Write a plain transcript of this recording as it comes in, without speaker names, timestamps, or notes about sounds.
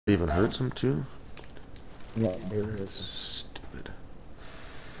It even hurts him too? Yeah, there is. Stupid.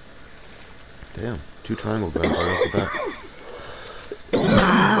 Damn, 2 triangle guns right off the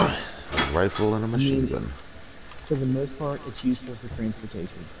bat. A rifle and a machine gun. For the most part, it's useful for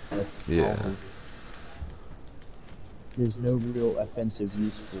transportation. That's all Yeah. his. There's no real offensive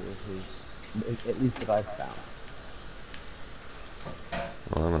use for his, at least that I've found.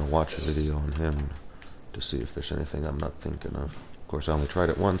 Well, I'm gonna watch a video on him to see if there's anything I'm not thinking of. Of course, I only tried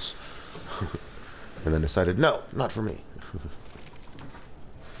it once. And then decided, no, not for me.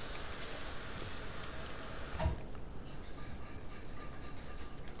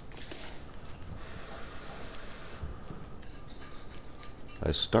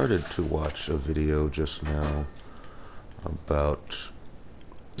 I started to watch a video just now about,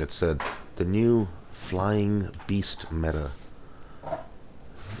 it said, the new flying beast meta.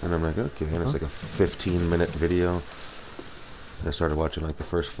 And I'm like, okay, and it's like a 15-minute video. And I started watching like the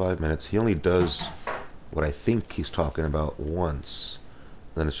first 5 minutes. He only does what I think he's talking about once.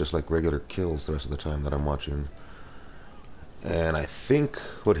 Then it's just like regular kills the rest of the time that I'm watching. And I think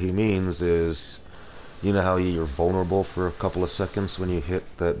what he means is, you know how you're vulnerable for a couple of seconds when you hit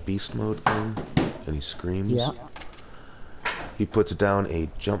that beast mode thing? And he screams? Yeah. He puts down a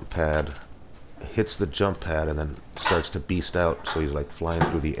jump pad, hits the jump pad, and then starts to beast out. So he's like flying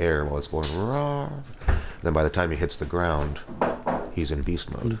through the air while it's going raw. Then by the time he hits the ground, he's in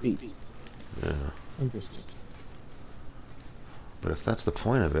beast mode. He's beast. Yeah. Interesting. But if that's the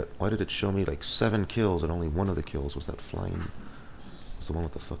point of it, why did it show me like 7 kills and only one of the kills was that flying? Was the one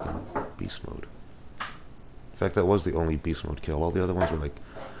with the fucking beast mode. In fact, that was the only beast mode kill. All the other ones were like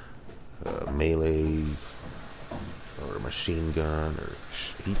melee or machine gun. Or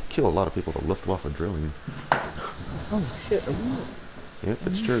he killed a lot of people with a Luftwaffe drilling. Oh shit! Are we? Yep,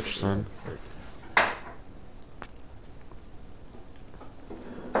 it's church, son.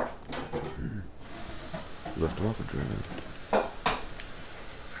 Luftwaffe drilling.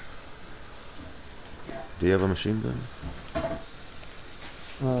 Do you have a machine gun?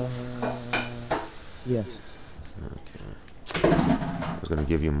 Yes. Okay. I was gonna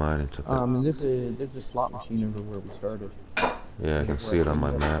give you mine and took it. There's a slot machine over where we started. Yeah, I can see it on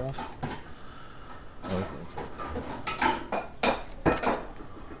my map. Okay.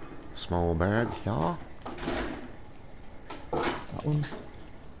 Small bag, yeah. That one.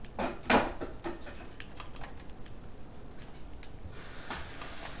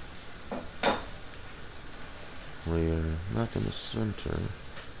 We're not in the center.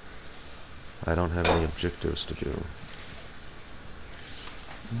 I don't have any objectives to do.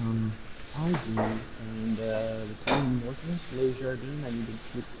 I do, and the time northwest, Les Jardins, I need to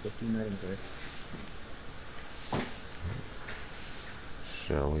keep 15 items there.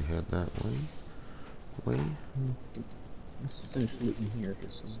 Shall we head that way? Let's finish looting here,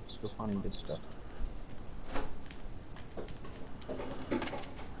 because I'm still finding good stuff.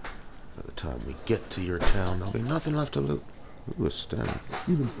 By the time we get to your town, there'll be nothing left to loot. Ooh, a stem.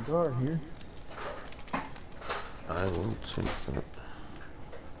 Cuban cigar here. I will take that.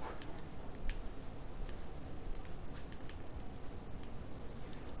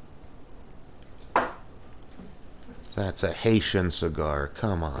 That's a Haitian cigar.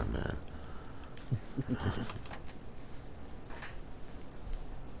 Come on, man.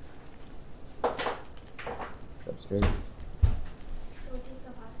 Upstairs.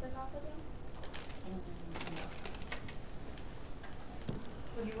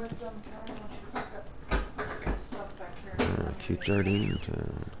 Keep Jardine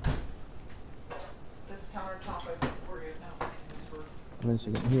town. This countertop I think for you now. And then so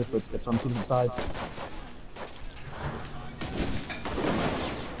you can hear footsteps on the side.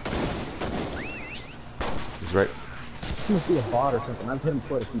 He's right. He must be a bot or something. I've hit him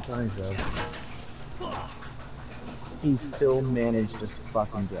quite a few times though. He still managed just to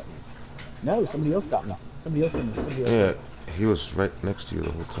fucking get me. No, somebody else got me. Somebody else got me. Somebody else got me. Yeah, he was right next to you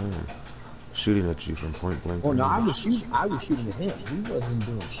the whole time, shooting at you from point blank. Oh no, I was shooting at him. He wasn't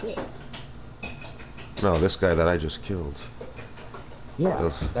doing shit. No, this guy that I just killed.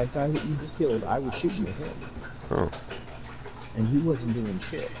 Yeah, that guy that you just killed, I was shooting at him. Oh. And he wasn't doing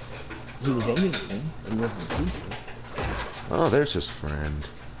shit. He was aiming at me, but he wasn't shooting. Oh, there's his friend.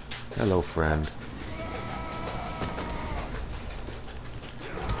 Hello, friend.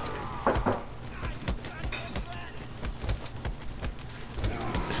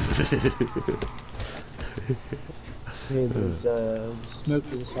 Hey, there's smoke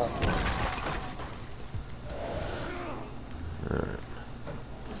to the south. Alright.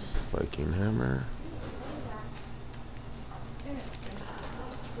 Viking hammer.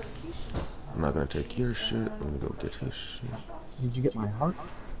 I'm not gonna take your shit. I'm gonna go get his shit. Did you get my heart?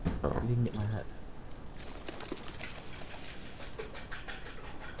 Oh. I didn't get my hat.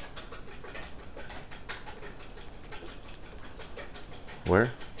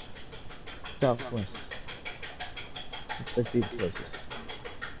 Where? Southwest. It's supposed to be the closest.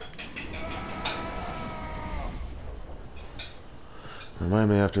 Remind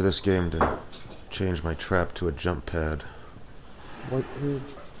me after this game to change my trap to a jump pad. What? Who?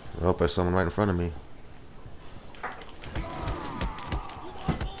 Oh, I saw someone right in front of me. I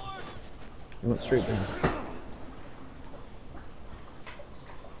went straight down.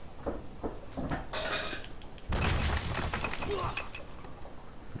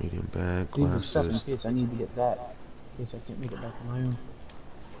 Medium bag, Leave the stuff in glasses. case I need to get that. In case I can't make it back on my own.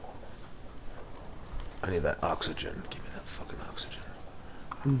 I need that oxygen. Give me that fucking oxygen.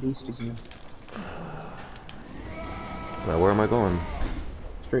 I'm beast again. Now, where am I going?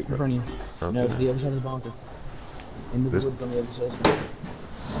 Straight in front of you. Okay. No, to the other side of the bunker. Into the This- woods on the other side.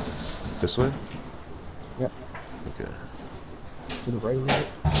 This way? Yep. Okay. To the right of it.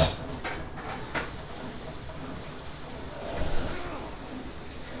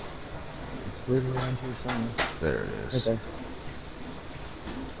 It's wriggled around here somewhere. There it Right is. there.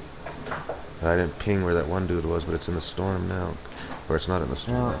 I didn't ping where that one dude was, but it's in the storm now. Or it's not in the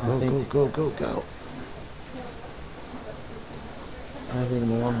storm. No, I Go, think- go, go, go, go. I think in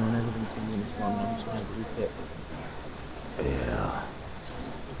the long run, everything's gonna be in this long run. I'm just gonna have to repick. Yeah.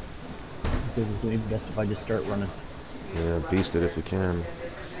 Because it's gonna be best if I just start running. Yeah, beast it if you can.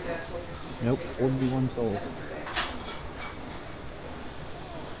 Nope, 41 souls.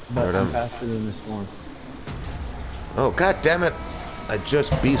 But Alright, I'm I'm- faster than the storm. Oh, god damn it! I just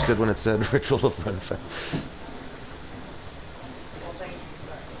beasted when it said ritual of run fast.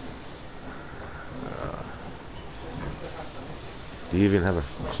 Do you even have a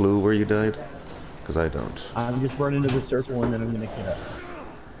clue where you died? Because I don't. I'm just running to the circle and then I'm gonna get up.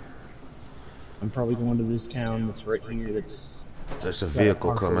 I'm probably going to this town that's right here that's There's a got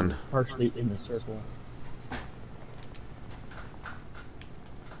vehicle partially- coming. partially in the circle.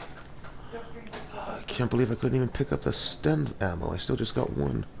 I can't believe I couldn't even pick up the stem ammo. I still just got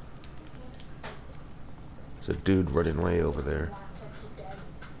one. There's a dude running way over there.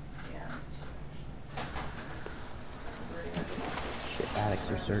 Shit, addicts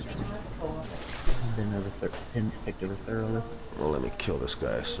are searched. Been over picked over thoroughly. Well, let me kill this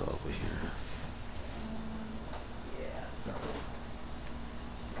guy I saw over here.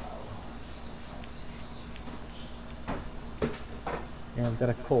 Yeah, I've got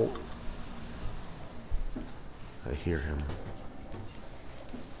a Colt. I hear him.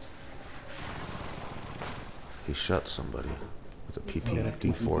 He shot somebody with a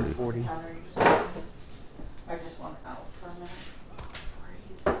PPD 40. I just went out for a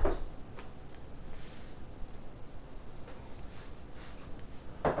minute.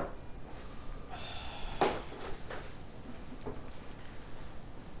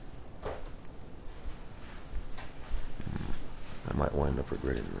 I might wind up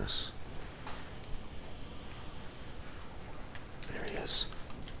regretting this. There he is.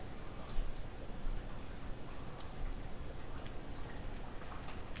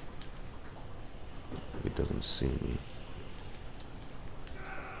 He doesn't see me.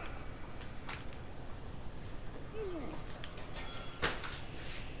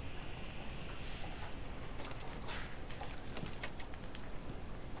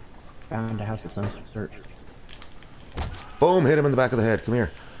 Found a house that's unsearched. Boom! Hit him in the back of the head. Come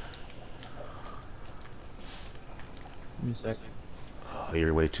here. Give me a sec. Oh,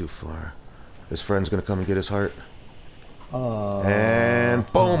 you're way too far. His friend's gonna come and get his heart. Oh. And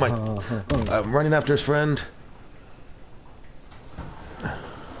boom! I'm running after his friend.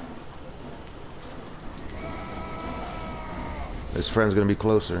 His friend's gonna be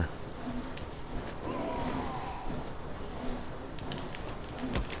closer.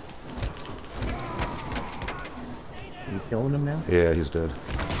 Are you killing him now? Yeah, he's dead.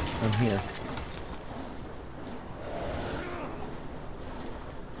 I'm here.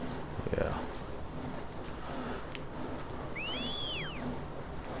 Yeah.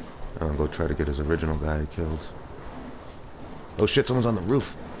 I'm gonna go try to get his original guy killed. Oh shit, someone's on the roof.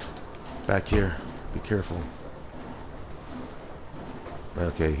 Back here. Be careful.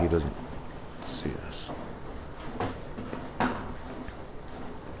 Okay, he doesn't see us.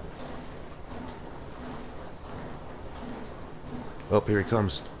 Oh, here he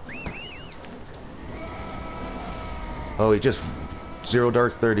comes. Oh, he just zero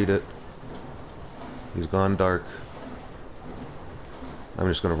dark 30'd it. He's gone dark. I'm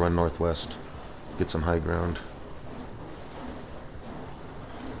just gonna run northwest. Get some high ground.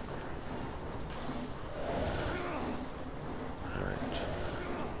 Alright.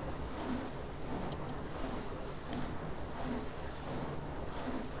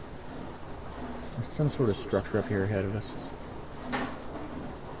 some sort of structure up here ahead of us. I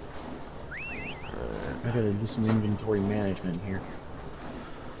gotta do some inventory management here.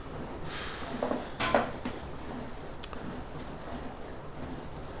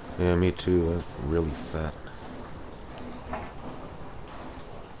 Yeah, me too. I'm really fat.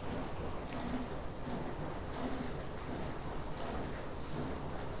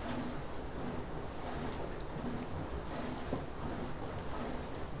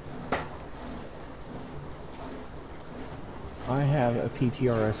 I have a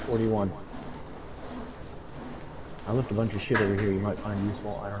PTRS 41. I left a bunch of shit over here you might find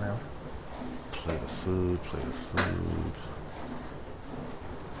useful, I don't know. Plate of food, plate of food.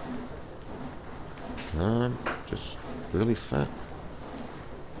 I'm just really fat.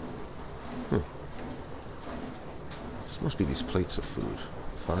 This must be these plates of food.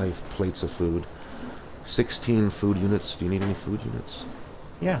 5 plates of food. 16 food units. Do you need any food units?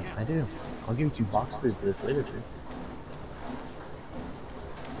 Yeah, I do. I'll give you 2 box food for this later too.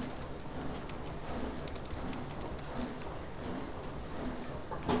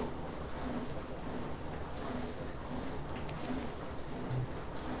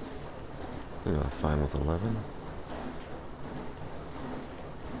 Yeah, fine with 11.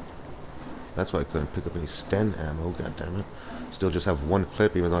 That's why I couldn't pick up any Sten ammo, goddammit. Still just have 1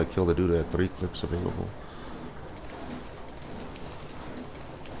 clip, even though I killed the dude that had 3 clips available.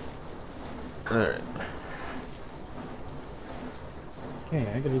 Alright. Okay,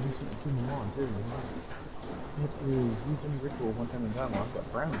 I gotta do something to my lawn too. I have to use any ritual one time and done while I've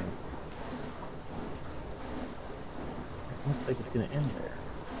got brownie. It looks like it's gonna end there.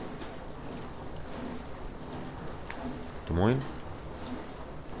 Des Moines?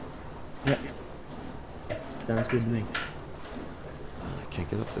 Yep. Sounds good to me. I can't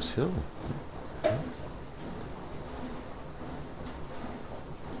get up this hill. This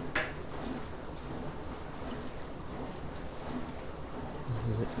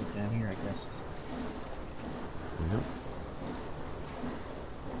is it down here, I guess. Yep.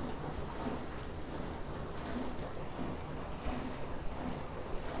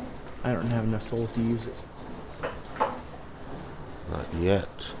 I don't have enough souls to use it. Not yet.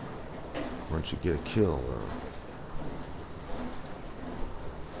 Once you get a kill,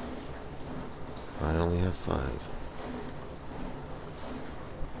 I only have 5.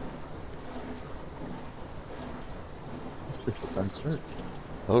 This place looks unsearched.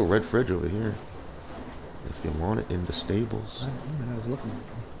 Oh, red fridge over here. If you want it in the stables. I don't know, I was looking at it.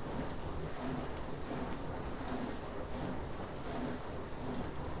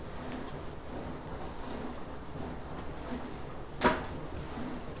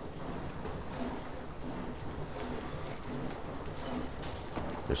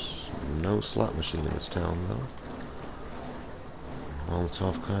 There's no slot machine in this town, though.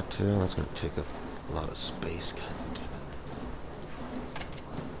 Molotov cocktail, that's gonna take up a lot of space, god damn it.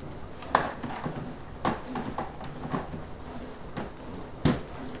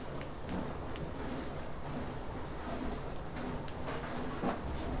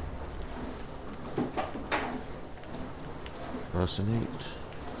 Us an 8.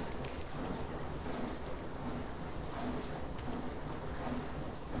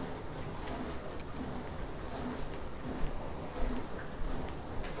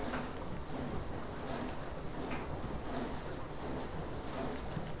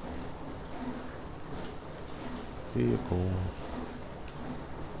 Vehicle.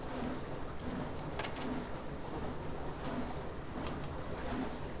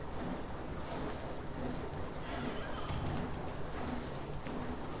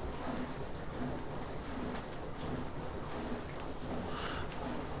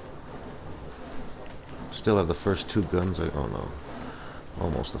 Still have the first 2 guns oh no.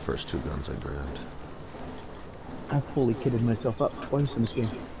 Almost the first 2 guns I grabbed. I fully kidded myself up twice in this game.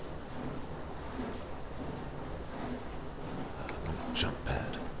 Jump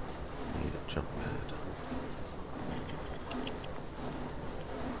pad. Need a jump pad.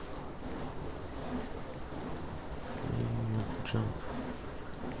 Jump.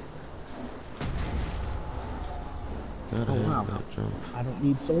 Gotta Oh have wow. that jump. I don't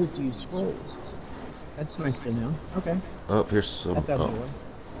need souls to use scrolls. That's nice to know. Okay. Oh, here's some. That's out of the Oh, way.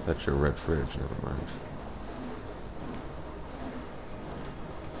 that's your red fridge. Never mind.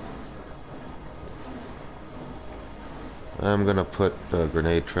 I'm gonna put a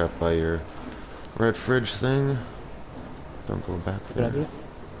grenade trap by your red fridge thing. Don't go back Good there. idea.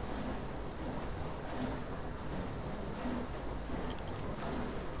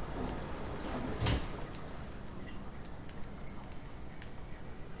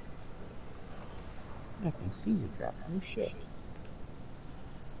 I can see the trap. No shit.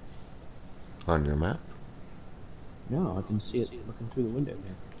 On your map? No, I can see it looking through the window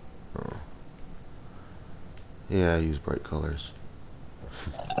here. Oh. Yeah, I use bright colors.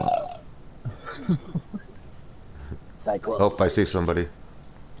 Cyclops. Oh, I see somebody.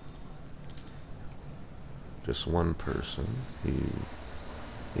 Just one person. He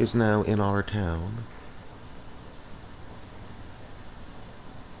is now in our town.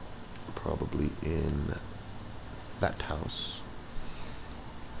 Probably in that house.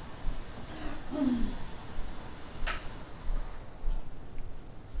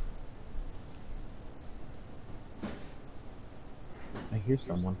 I hear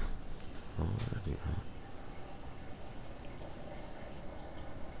someone. Already, huh?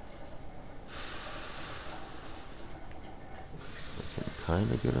 I can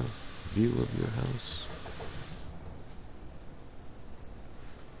kind of get a view of your house.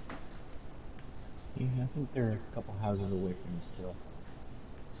 Yeah, I think they're a couple houses away from me still.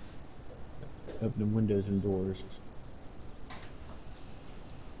 Opening windows and doors.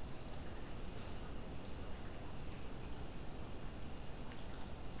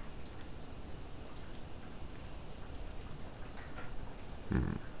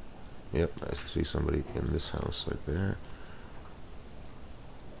 Yep, I see somebody in this house right there.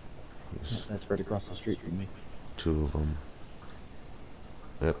 Yeah, There's that's right across the street from me. two of them.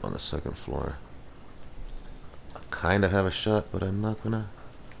 Yep, on the second floor. I kind of have a shot, but I'm not gonna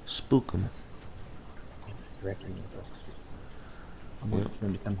spook them. Yeah, that's directly across the street. I'm Yep. waiting for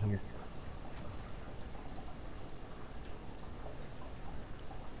them to come here.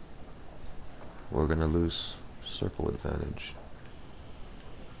 We're gonna lose circle advantage.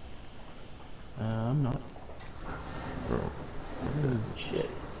 I'm not. Oh, okay. Oh, shit.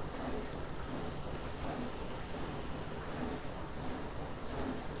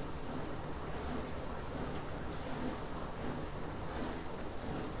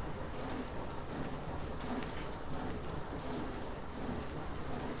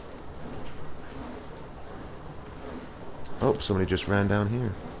 Oh, somebody just ran down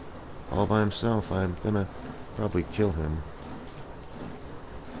here. All by himself. I'm gonna probably kill him.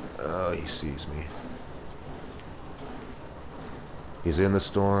 Oh, he sees me. He's in the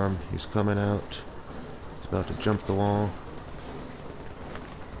storm. He's coming out. He's about to jump the wall.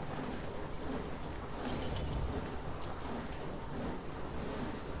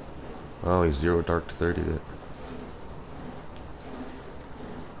 Oh, he's 0 dark to 30'd it.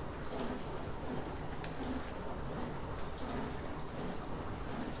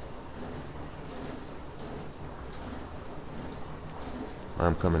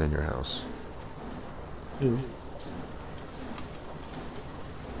 I'm coming in your house. Ooh.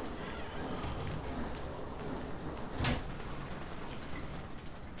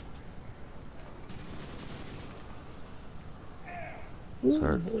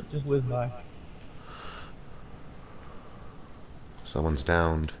 Sorry. It just whizzed by. Someone's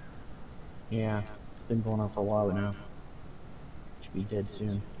downed. Yeah, it's been going on for a while now. Should be dead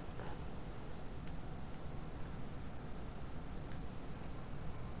soon.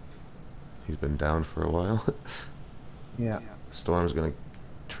 He's been down for a while. Yeah. The storm's gonna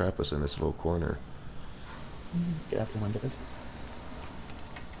trap us in this little corner. Get out the windows.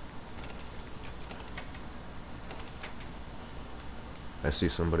 I see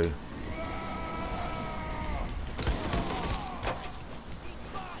somebody.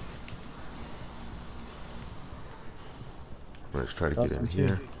 Let's try to get in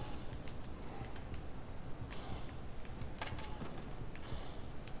here.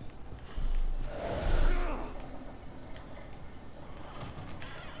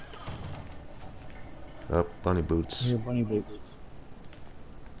 Up, bunny boots. Here, bunny boots.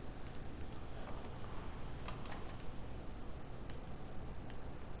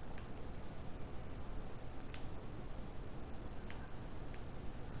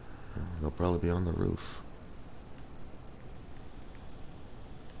 They'll probably be on the roof.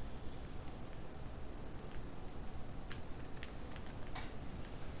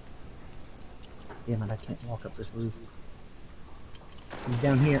 Damn it, I can't walk up this roof. He's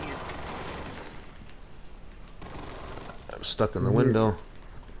down here. I'm stuck in the window.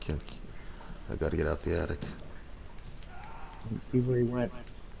 Can't. I gotta get out the attic. Let's see where he went.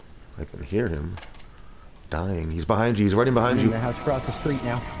 I can hear him dying. He's behind you. He's running behind I'm you. in the house across the street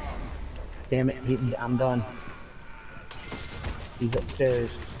now. Damn it, I'm done. He's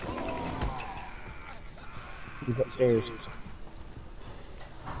upstairs. He's upstairs.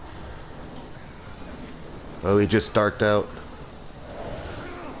 Oh, he just darked out.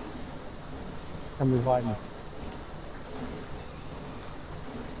 Come revive me.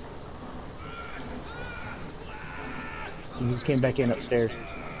 He just came back in upstairs.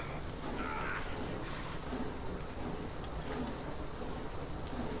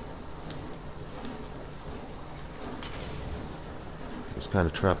 He's kind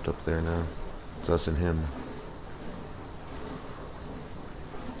of trapped up there now. It's us and him.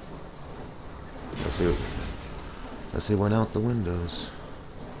 Let's see, went out the windows.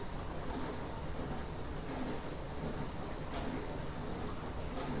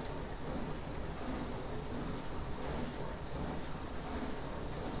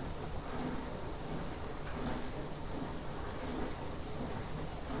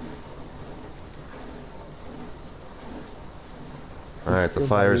 Alright, the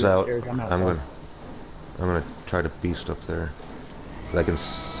fire's out. I'm gonna try to beast up there. I can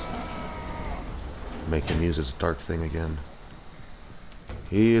make him use his dark thing again.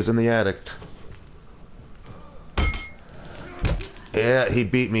 He is in the attic. Yeah, he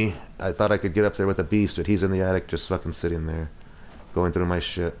beat me. I thought I could get up there with a beast, but he's in the attic just fucking sitting there. Going through my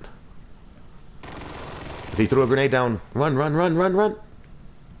shit. If he threw a grenade down, run, run, run, run, run!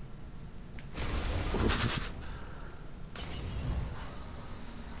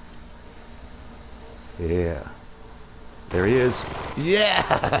 Yeah. There he is.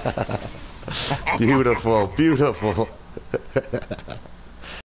 Yeah! Beautiful, beautiful.